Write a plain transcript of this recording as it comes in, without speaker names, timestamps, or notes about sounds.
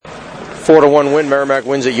4-1 win. Merrimack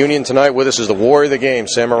wins at Union tonight. With us is the warrior of the game,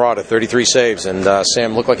 Sam Marotta, 33 saves. And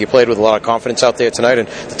Sam looked like he played with a lot of confidence out there tonight, and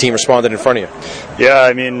the team responded in front of you. Yeah,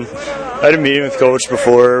 I mean, I had a meeting with Coach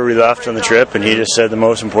before we left on the trip, and he just said the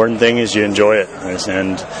most important thing is you enjoy it.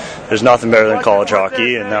 And there's nothing better than college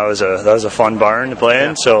hockey, and that was a fun barn to play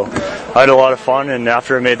in. So I had a lot of fun, and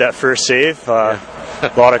after I made that first save,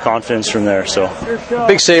 a lot of confidence from there. So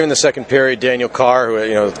big save in the second period. Daniel Carr,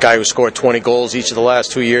 who, the guy who scored 20 goals each of the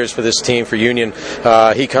last 2 years for this team for Union,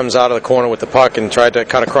 he comes out of the corner with the puck and tried to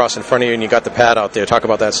cut across in front of you, and you got the pad out there. Talk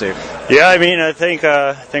about that save. Yeah, I mean, I thank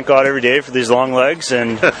God every day for these long legs,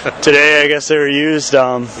 and today I guess they were used.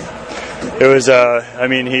 It was, I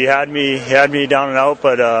mean, he had me down and out,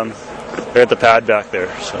 but we had the pad back there.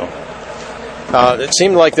 So. It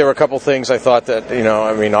seemed like there were a couple things I thought that,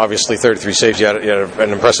 obviously 33 saves, you had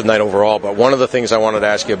an impressive night overall, but one of the things I wanted to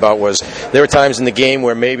ask you about was there were times in the game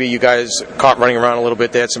where maybe you guys caught running around a little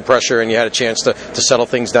bit, they had some pressure, and you had a chance to settle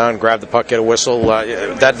things down, grab the puck, get a whistle.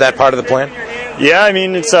 That part of the plan? Yeah, I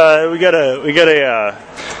mean, it's we got a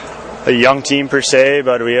young team per se,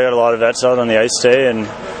 but we had a lot of vets out on the ice today, and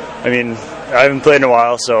I mean, I haven't played in a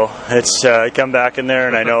while, so it's I come back in there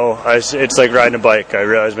and I know it's like riding a bike. I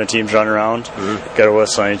realize my team's running around. Got to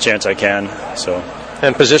whistle any chance I can. So.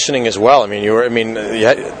 And positioning as well. I mean, you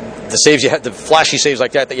had the saves you had, the flashy saves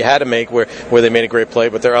like that you had to make where they made a great play,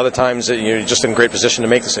 but there are other times that you're just in great position to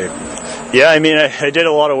make the save. Yeah, I mean, I did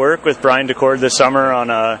a lot of work with Brian DeCord this summer on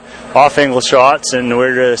off-angle shots and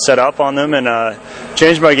where to set up on them, and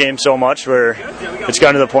changed my game so much where it's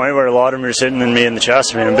gotten to the point where a lot of them are hitting me in the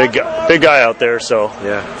chest. I mean, I'm a big guy out there, so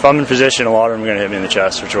if I'm in position, a lot of them are going to hit me in the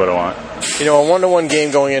chest, which is what I want. A 1-1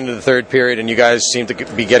 game going into the third period, and you guys seem to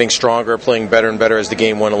be getting stronger, playing better and better as the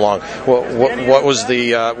game went along. What was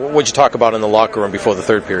what did you talk about in the locker room before the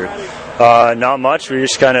third period? Not much. We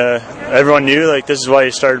just kind of, everyone knew this is why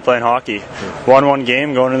you started playing hockey. 1-1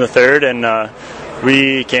 game going into the third, and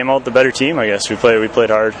we came out the better team, I guess. We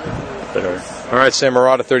played hard. All right, Sam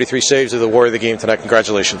Marotta, 33 saves of the warrior of the game tonight.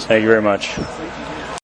 Congratulations. Thank you very much.